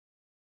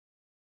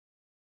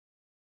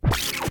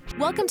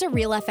Welcome to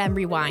Real FM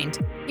Rewind.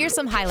 Here's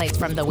some highlights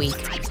from the week.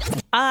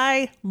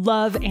 I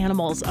love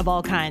animals of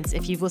all kinds.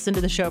 If you've listened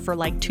to the show for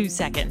like 2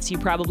 seconds, you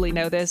probably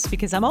know this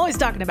because I'm always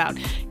talking about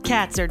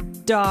cats or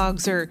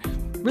dogs or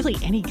really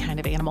any kind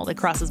of animal that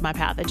crosses my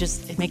path.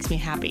 It makes me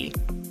happy.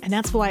 And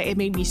that's why it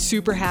made me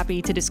super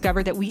happy to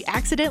discover that we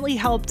accidentally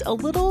helped a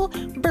little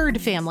bird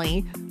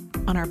family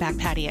on our back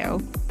patio.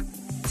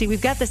 See,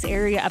 we've got this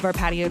area of our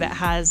patio that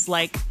has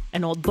like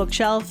an old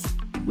bookshelf.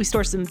 We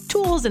store some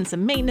tools and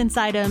some maintenance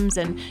items,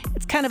 and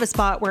it's kind of a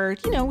spot where,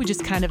 we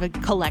just kind of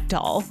collect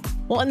all.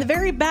 Well, in the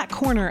very back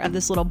corner of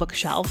this little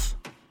bookshelf,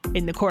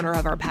 in the corner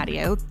of our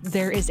patio,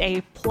 there is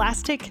a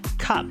plastic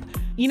cup.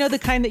 The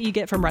kind that you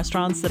get from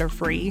restaurants that are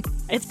free.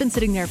 It's been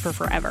sitting there for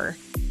forever.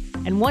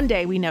 And one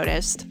day we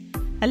noticed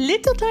a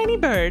little tiny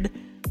bird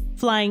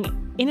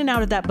flying in and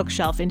out of that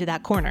bookshelf into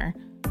that corner.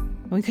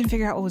 And we couldn't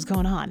figure out what was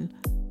going on.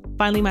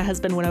 Finally, my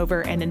husband went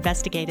over and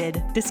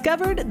investigated,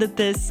 discovered that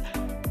this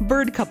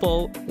bird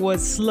couple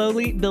was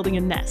slowly building a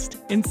nest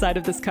inside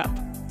of this cup.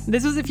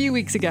 This was a few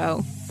weeks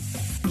ago.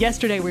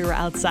 Yesterday we were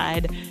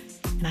outside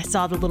and I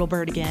saw the little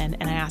bird again,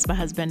 and I asked my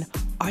husband,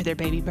 "Are there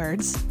baby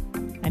birds?"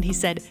 And he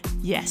said,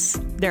 "Yes,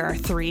 there are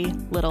 3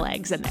 little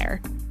eggs in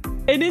there."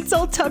 And it's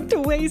all tucked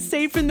away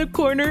safe in the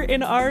corner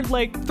in our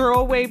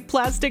throwaway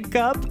plastic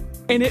cup.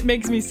 And it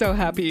makes me so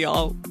happy,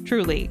 y'all.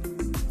 Truly.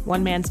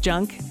 One man's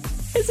junk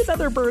is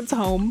another bird's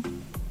home.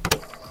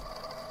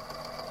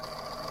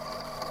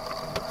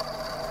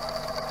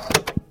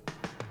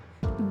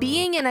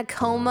 Being in a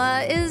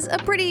coma is a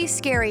pretty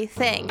scary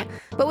thing,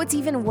 but what's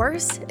even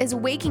worse is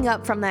waking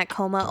up from that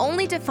coma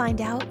only to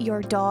find out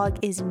your dog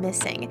is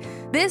missing.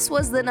 This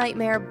was the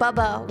nightmare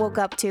Bubba woke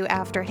up to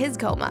after his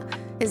coma.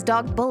 His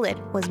dog Bullet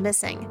was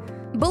missing.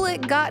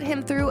 Bullet got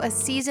him through a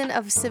season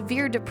of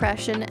severe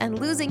depression, and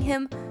losing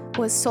him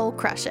was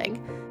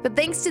soul-crushing. But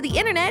thanks to the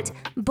internet,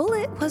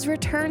 Bullet was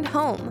returned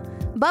home.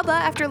 Bubba,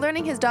 after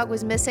learning his dog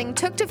was missing,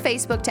 took to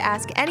Facebook to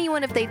ask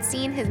anyone if they'd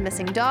seen his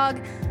missing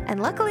dog,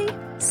 and luckily,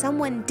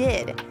 someone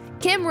did.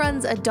 Kim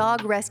runs a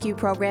dog rescue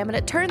program, and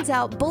it turns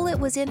out Bullet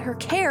was in her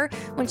care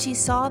when she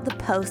saw the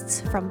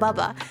posts from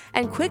Bubba,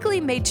 and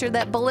quickly made sure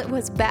that Bullet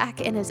was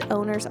back in his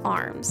owner's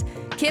arms.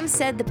 Kim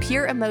said the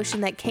pure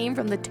emotion that came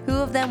from the two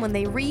of them when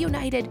they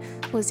reunited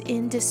was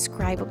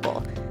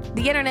indescribable.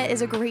 The internet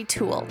is a great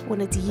tool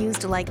when it's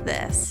used like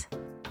this.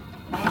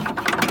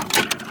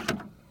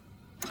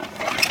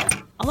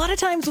 A lot of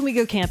times when we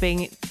go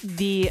camping,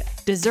 the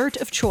dessert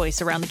of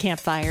choice around the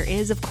campfire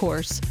is, of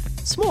course,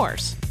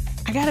 s'mores.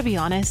 I gotta be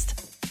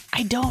honest,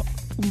 I don't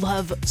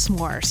love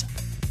s'mores.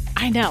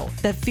 I know,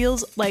 that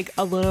feels like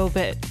a little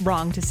bit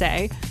wrong to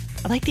say.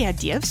 I like the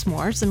idea of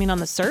s'mores. On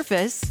the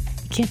surface,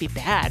 it can't be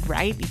bad,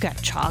 right? You've got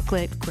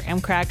chocolate,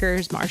 graham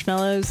crackers,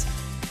 marshmallows.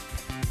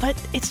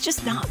 But it's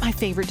just not my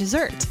favorite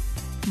dessert.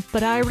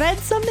 But I read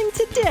something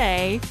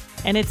today,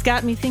 and it's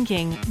got me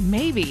thinking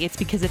maybe it's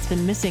because it's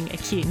been missing a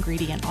key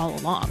ingredient all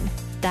along.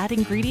 That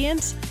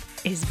ingredient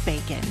is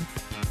bacon.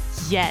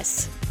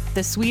 Yes,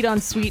 the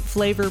sweet-on-sweet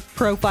flavor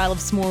profile of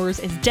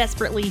s'mores is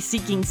desperately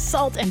seeking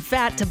salt and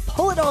fat to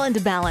pull it all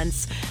into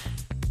balance.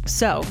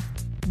 So,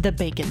 the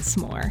bacon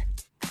s'more.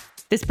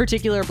 This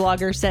particular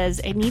blogger says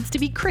it needs to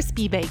be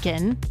crispy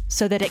bacon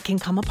so that it can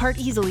come apart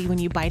easily when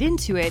you bite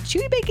into it.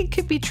 Chewy bacon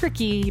could be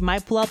tricky. You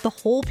might pull out the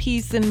whole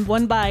piece in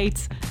one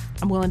bite.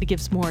 I'm willing to give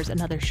s'mores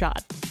another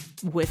shot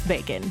with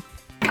bacon.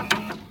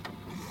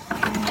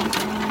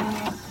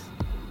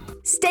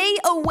 Stay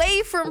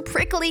away from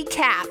prickly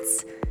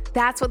cats.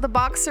 That's what the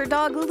boxer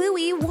dog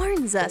Louie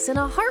warns us in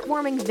a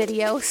heartwarming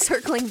video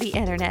circling the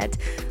internet.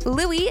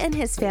 Louie and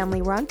his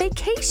family were on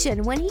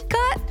vacation when he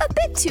got a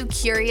bit too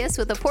curious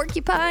with a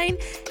porcupine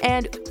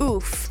and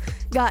oof,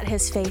 got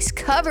his face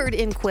covered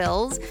in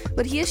quills,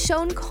 but he is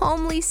shown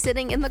calmly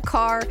sitting in the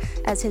car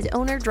as his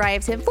owner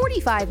drives him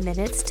 45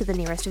 minutes to the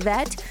nearest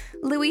vet.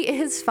 Louie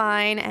is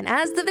fine, and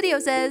as the video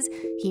says,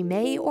 he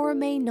may or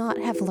may not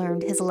have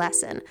learned his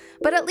lesson.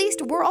 But at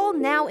least we're all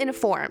now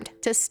informed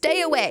to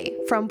stay away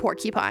from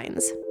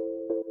porcupines.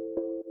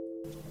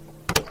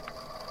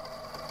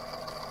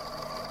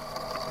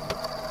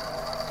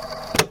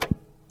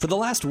 For the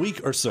last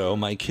week or so,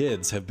 my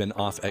kids have been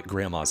off at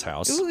Grandma's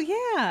house. Ooh,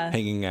 yeah.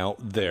 Hanging out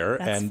there.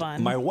 That's and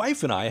fun. My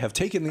wife and I have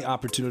taken the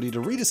opportunity to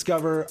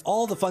rediscover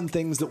all the fun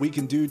things that we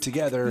can do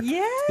together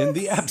in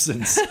the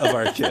absence of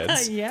our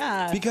kids.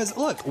 Yeah. Because,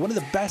 look, one of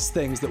the best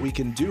things that we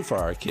can do for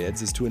our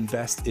kids is to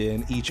invest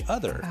in each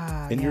other,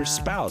 in your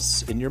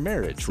spouse, in your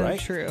marriage, So right?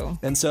 true.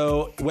 And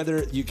so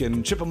whether you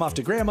can ship them off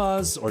to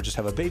Grandma's or just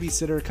have a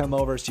babysitter come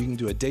over so you can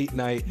do a date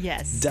night,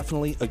 Yes.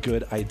 definitely a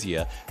good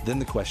idea. Then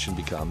the question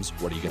becomes,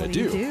 what are you going to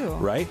do?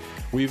 Right?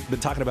 We've been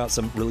talking about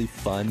some really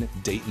fun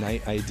date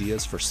night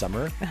ideas for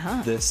summer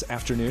this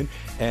afternoon.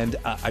 And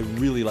I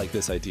really like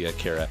this idea,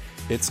 Kara.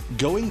 It's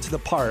going to the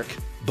park,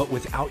 but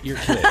without your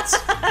kids.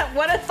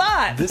 What a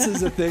thought. This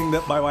is a thing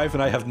that my wife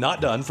and I have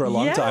not done for a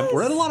long time.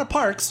 We're at a lot of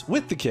parks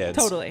with the kids.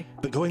 Totally.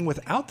 But going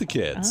without the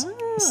kids.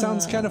 This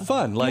sounds kind of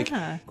fun. Like,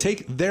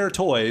 take their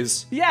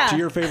toys to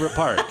your favorite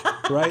park,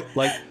 right?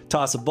 Like,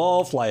 toss a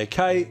ball, fly a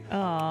kite,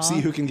 see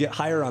who can get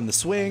higher on the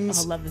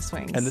swings. I love the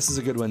swings. And this is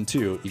a good one,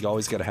 too. You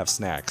always got to have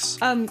snacks.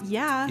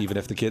 Yeah. Even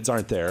if the kids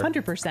aren't there.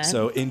 100%.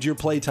 So end your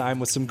playtime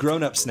with some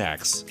grown-up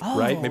snacks,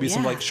 right? Maybe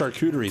some like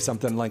charcuterie,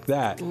 something like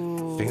that.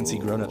 Ooh. Fancy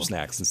grown-up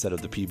snacks instead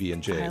of the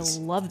PB&Js.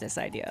 I love this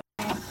idea.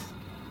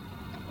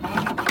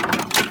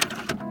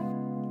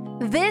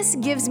 This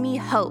gives me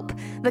hope.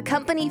 The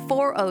company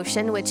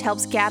 4Ocean, which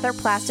helps gather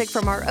plastic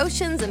from our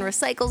oceans and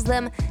recycles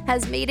them,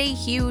 has made a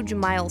huge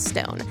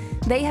milestone.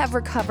 They have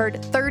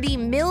recovered 30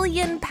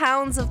 million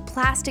pounds of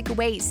plastic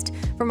waste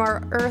from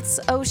our Earth's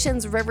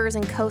oceans, rivers,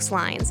 and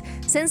coastlines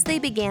since they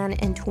began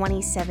in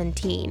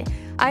 2017.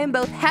 I am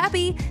both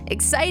happy,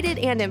 excited,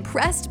 and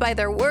impressed by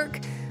their work,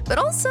 but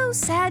also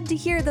sad to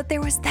hear that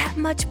there was that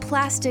much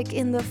plastic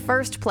in the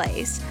first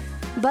place.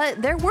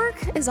 But their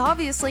work is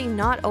obviously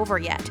not over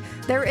yet.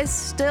 There is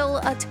still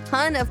a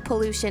ton of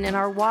pollution in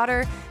our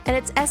water, and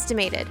it's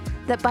estimated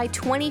that by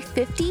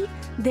 2050,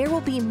 there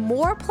will be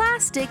more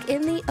plastic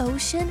in the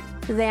ocean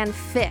than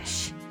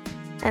fish.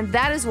 And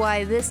that is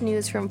why this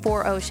news from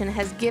 4Ocean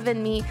has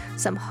given me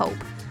some hope.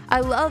 I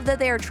love that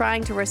they are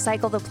trying to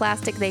recycle the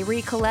plastic they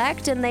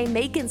recollect, and they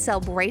make and sell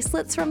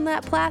bracelets from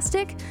that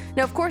plastic.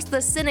 Now, of course, the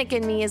cynic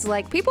in me is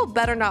like, people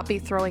better not be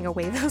throwing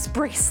away those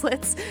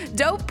bracelets.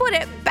 Don't put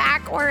it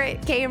back where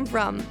it came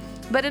from.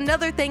 But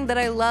another thing that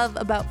I love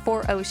about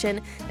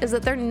 4Ocean is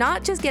that they're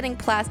not just getting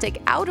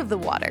plastic out of the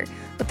water,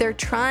 but they're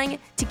trying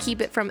to keep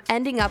it from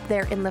ending up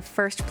there in the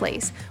first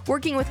place,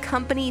 working with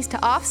companies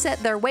to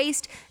offset their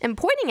waste and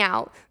pointing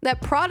out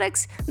that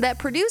products that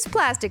produce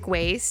plastic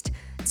waste,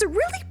 it's a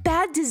really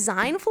bad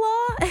design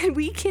flaw, and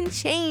we can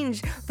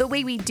change the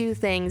way we do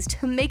things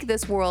to make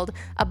this world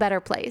a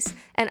better place.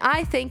 And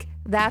I think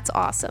that's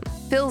awesome.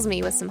 Fills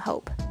me with some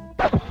hope.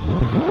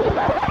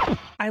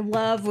 I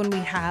love when we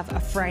have a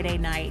Friday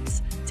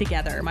night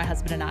together, my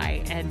husband and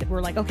I, and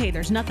we're like, okay,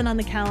 there's nothing on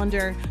the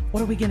calendar.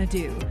 What are we going to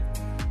do?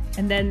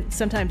 And then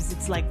sometimes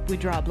it's like we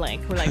draw a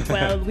blank. We're like,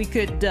 well, we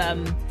could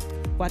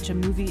watch a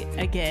movie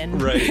again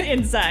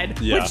inside.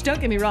 Yeah. Which,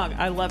 don't get me wrong,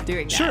 I love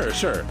doing that.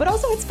 Sure. But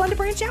also it's fun to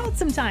branch out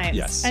sometimes.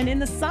 Yes. And in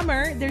the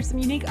summer, there's some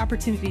unique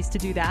opportunities to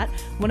do that.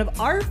 One of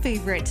our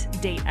favorite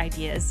date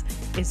ideas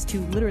is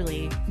to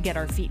literally get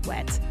our feet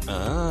wet.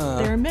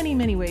 There are many,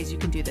 many ways you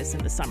can do this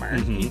in the summer.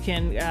 You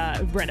can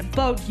rent a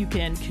boat, you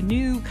can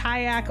canoe,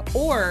 kayak,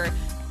 or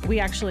we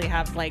actually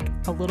have like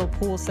a little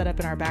pool set up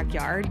in our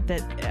backyard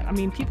that, I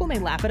mean, people may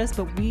laugh at us,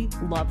 but we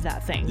love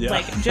that thing. Yeah.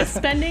 Like just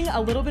spending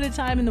a little bit of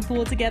time in the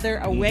pool together,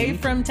 away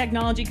from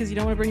technology, because you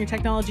don't want to bring your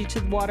technology to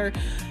the water,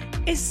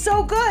 is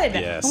so good.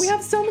 Yes. And we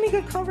have so many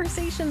good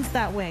conversations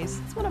that way.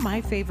 So it's one of my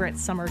favorite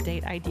summer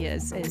date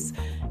ideas is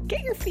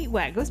get your feet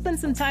wet. Go spend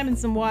some time in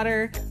some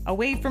water,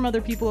 away from other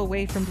people,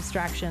 away from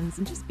distractions,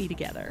 and just be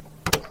together.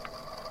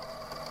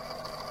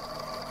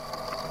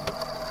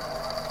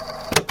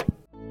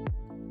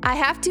 I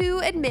have to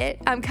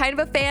admit, I'm kind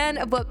of a fan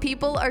of what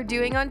people are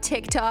doing on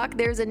TikTok.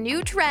 There's a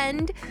new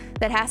trend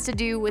that has to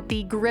do with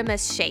the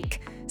Grimace shake.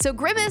 So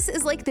Grimace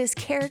is like this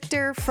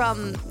character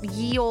from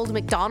ye olde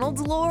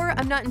McDonald's lore.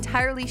 I'm not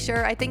entirely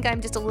sure. I think I'm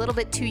just a little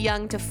bit too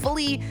young to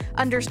fully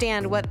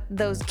understand what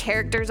those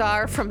characters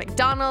are from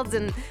McDonald's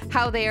and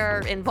how they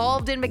are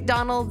involved in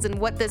McDonald's and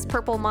what this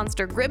purple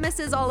monster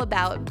Grimace is all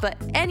about. But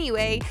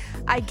anyway,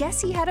 I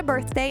guess he had a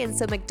birthday, and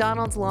so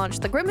McDonald's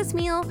launched the Grimace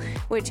meal,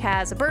 which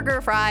has a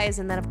burger, fries,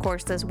 and then of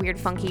course this weird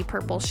funky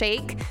purple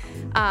shake.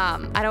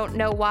 I don't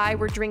know why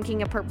we're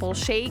drinking a purple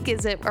shake.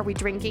 Are we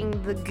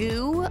drinking the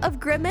goo of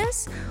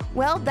Grimace?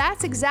 Well,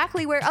 that's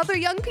exactly where other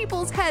young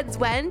people's heads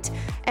went,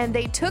 and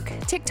they took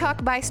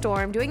TikTok by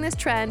storm, doing this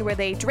trend where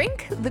they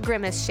drink the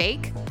Grimace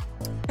shake,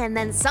 and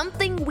then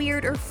something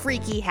weird or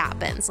freaky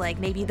happens. Like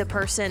maybe the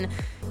person,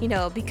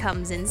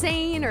 becomes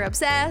insane or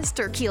obsessed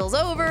or keels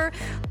over.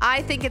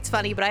 I think it's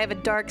funny, but I have a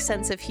dark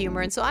sense of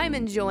humor, and so I'm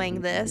enjoying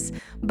this.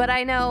 But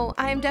I know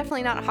I'm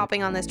definitely not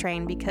hopping on this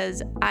train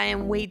because I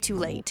am way too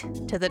late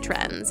to the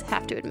trends,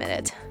 have to admit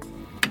it.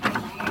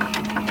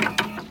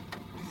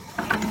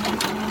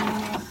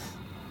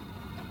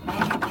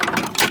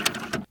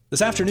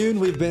 This afternoon,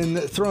 we've been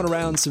throwing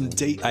around some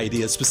date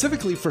ideas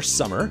specifically for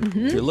summer.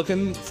 If you're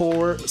looking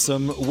for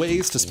some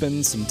ways to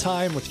spend some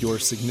time with your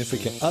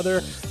significant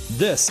other,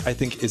 this, I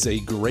think, is a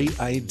great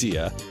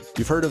idea.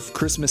 You've heard of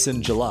Christmas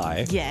in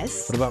July.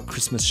 Yes. What about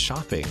Christmas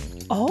shopping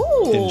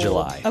in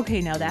July?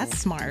 Okay, now that's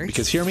smart.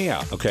 Because hear me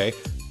out, okay?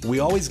 We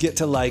always get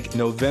to like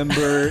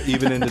November,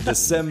 even into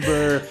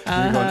December.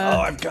 And you're going,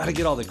 I've got to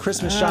get all the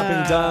Christmas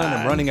shopping done.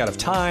 I'm running out of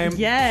time.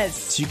 Yes.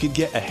 So you could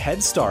get a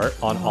head start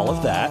on all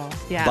of that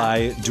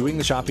by doing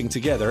the shopping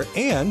together.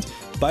 And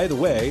by the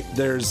way,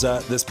 there's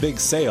this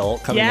big sale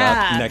coming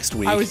up next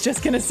week. I was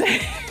just going to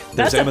say.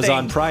 There's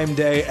Amazon Prime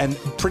Day, and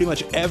pretty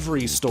much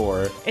every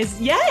store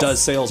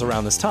does sales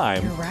around this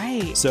time. You're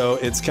right. So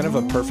it's kind of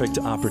a perfect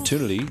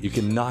opportunity. You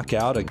can knock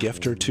out a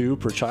gift or two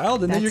per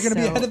child, and then you're going to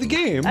be ahead of the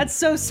game. That's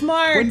so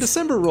smart. When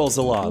December rolls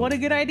along. What a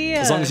good idea.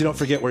 As long as you don't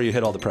forget where you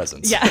hid all the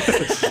presents. Yeah.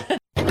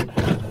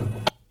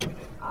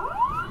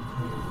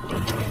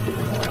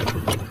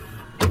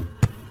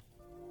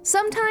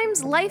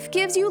 life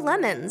gives you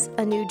lemons,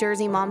 a New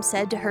Jersey mom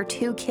said to her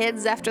 2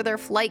 kids after their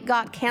flight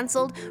got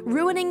canceled,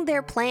 ruining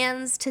their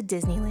plans to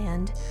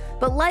Disneyland.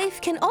 But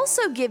life can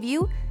also give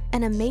you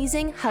an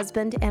amazing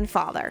husband and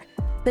father.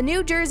 The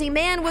New Jersey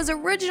man was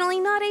originally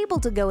not able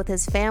to go with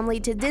his family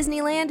to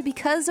Disneyland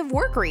because of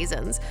work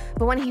reasons,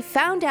 but when he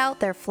found out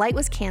their flight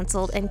was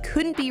canceled and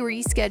couldn't be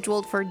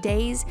rescheduled for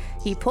days,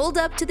 he pulled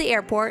up to the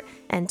airport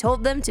and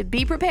told them to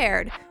be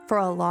prepared for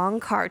a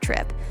long car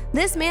trip.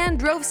 This man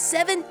drove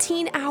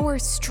 17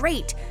 hours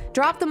straight,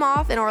 dropped them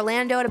off in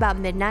Orlando at about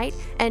midnight,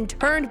 and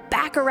turned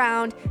back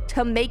around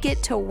to make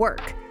it to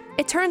work.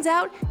 It turns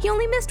out he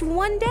only missed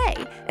 1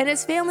 day, and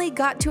his family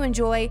got to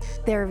enjoy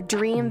their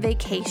dream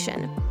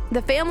vacation.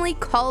 The family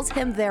calls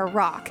him their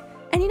rock.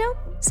 And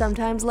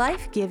sometimes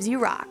life gives you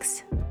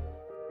rocks.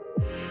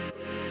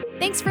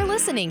 Thanks for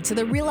listening to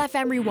the Real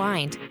FM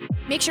Rewind.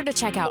 Make sure to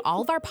check out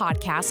all of our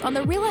podcasts on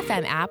the Real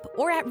FM app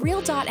or at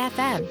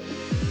Real.fm.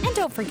 And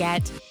don't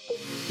forget,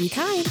 be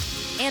kind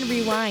and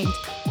rewind.